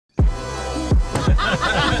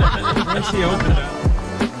When she opened up.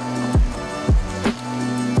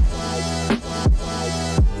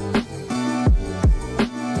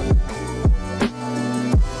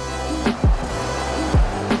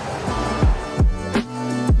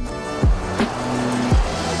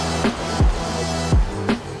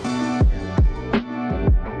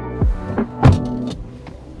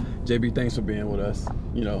 JB, thanks for being with us.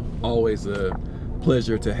 You know, always a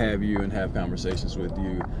pleasure to have you and have conversations with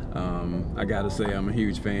you. I gotta say, I'm a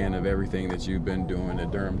huge fan of everything that you've been doing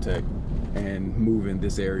at Durham Tech and moving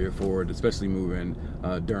this area forward, especially moving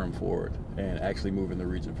Durham forward and actually moving the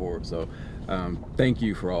region forward. So thank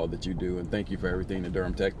you for all that you do, and thank you for everything that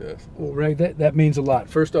Durham Tech does. Well, Ray, that means a lot.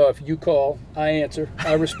 First off, you call, I answer,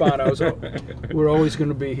 I respond. We're always going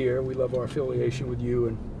to be here. We love our affiliation with you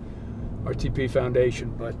and RTP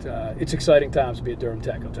Foundation, but it's exciting times to be at Durham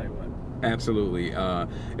Tech, I'll tell you what. Absolutely.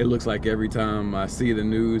 It looks like every time I see the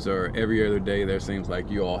news or every other day, there seems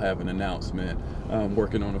like you all have an announcement,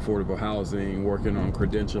 working on affordable housing, working on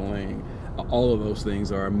credentialing. All of those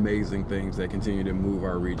things are amazing things that continue to move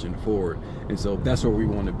our region forward. And so that's where we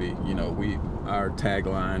want to be. You know, our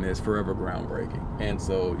tagline is forever groundbreaking. And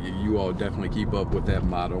so you all definitely keep up with that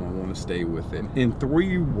motto and want to stay with it. In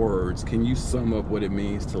 3 words, can you sum up what it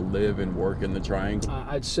means to live and work in the Triangle?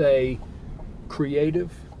 I'd say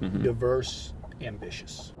creative, diverse,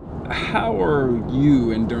 ambitious. How are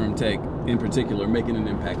you and Durham Tech in particular making an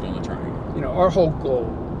impact on the Triangle? You know, our whole goal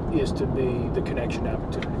is to be the connection to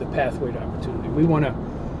opportunity, the pathway to opportunity. We want to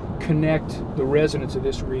connect the residents of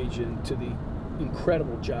this region to the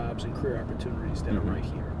incredible jobs and career opportunities that are right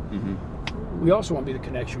here. We also want to be the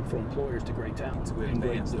connection for employers to great talent and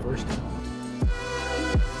great diversity.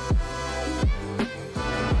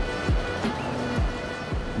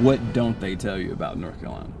 What don't they tell you about North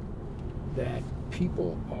Carolina? That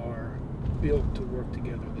people are built to work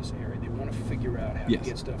together in this area. They want to figure out how to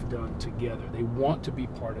get stuff done together. They want to be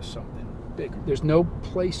part of something bigger. There's no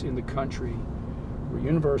place in the country where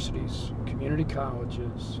universities, community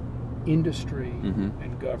colleges, industry,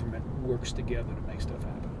 and government works together to make stuff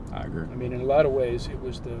happen. I agree. I mean, in a lot of ways, it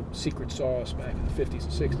was the secret sauce back in the 50s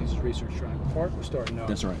and 60s as Research Triangle Park was starting out.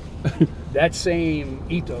 That's right. That same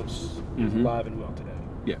ethos is alive and well today.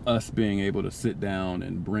 Yeah, us being able to sit down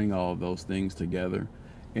and bring all those things together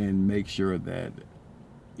and make sure that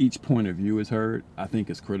each point of view is heard, I think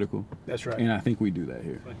is critical. That's right. And I think we do that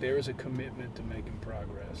here. But there is a commitment to making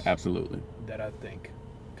progress. Absolutely. That I think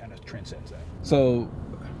kind of transcends that. So,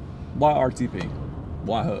 why RTP?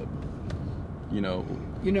 Why Hub? You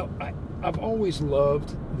know, I've always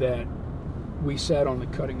loved that we sat on the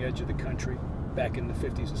cutting edge of the country back in the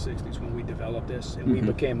 50s and 60s when we developed this, and we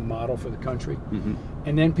became a model for the country.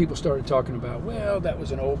 And then people started talking about, well, that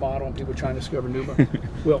was an old model and people were trying to discover new model.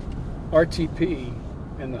 Well, RTP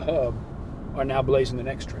and the Hub are now blazing the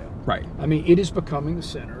next trail. Right. I mean, it is becoming the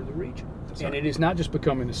center of the region. That's and right. it is not just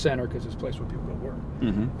becoming the center because it's a place where people go work.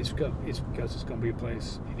 It's because it's going to be a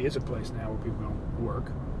place, it is a place now where people go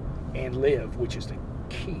work and live, which is the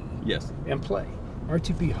key. Yes. And play.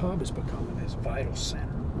 RTP Hub is becoming this vital center.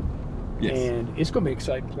 Yes. And it's going to be an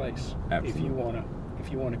exciting place. Absolutely. If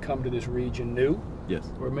you want to come to this region new. Yes.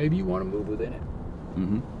 Or maybe you want to move within it.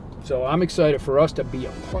 So I'm excited for us to be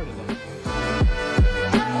a part of that.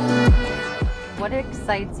 What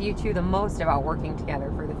excites you two the most about working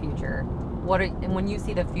together for the future? And when you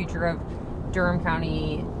see the future of Durham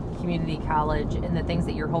County Community College and the things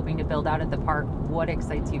that you're hoping to build out at the park, what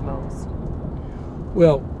excites you most?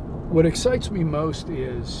 Well, what excites me most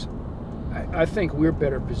is I think we're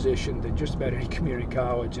better positioned than just about any community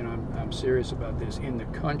college, and I'm serious about this, in the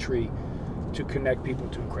country to connect people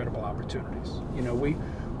to incredible opportunities. You know,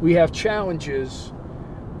 we have challenges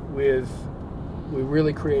with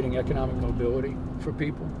really creating economic mobility for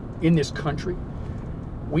people in this country.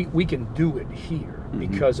 We can do it here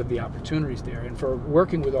because of the opportunities there. And for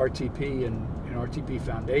working with RTP and RTP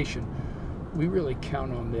Foundation, we really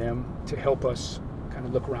count on them to help us kind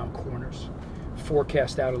of look around corners,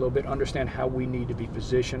 forecast out a little bit, understand how we need to be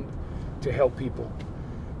positioned to help people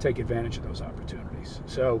take advantage of those opportunities.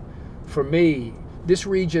 So for me, this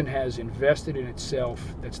region has invested in itself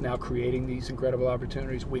that's now creating these incredible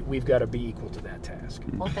opportunities. We've got to be equal to that task.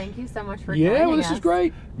 Well, thank you so much for joining well, this us. is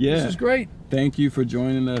great. Yeah. This is great. Thank you for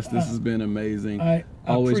joining us. This has been amazing.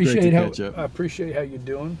 Always great to catch up. I appreciate how you're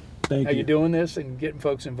doing. Thank how you. you're doing this and getting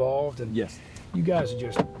folks involved. And Yes. you guys are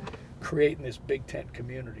just creating this big tent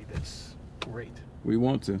community that's great. We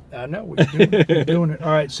want to. I know. We're doing it.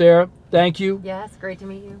 All right, Sarah, thank you. Yes, great to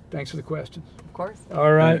meet you. Thanks for the questions. Of course.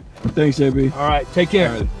 All right. Thanks, JB. All right, take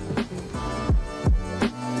care. All right.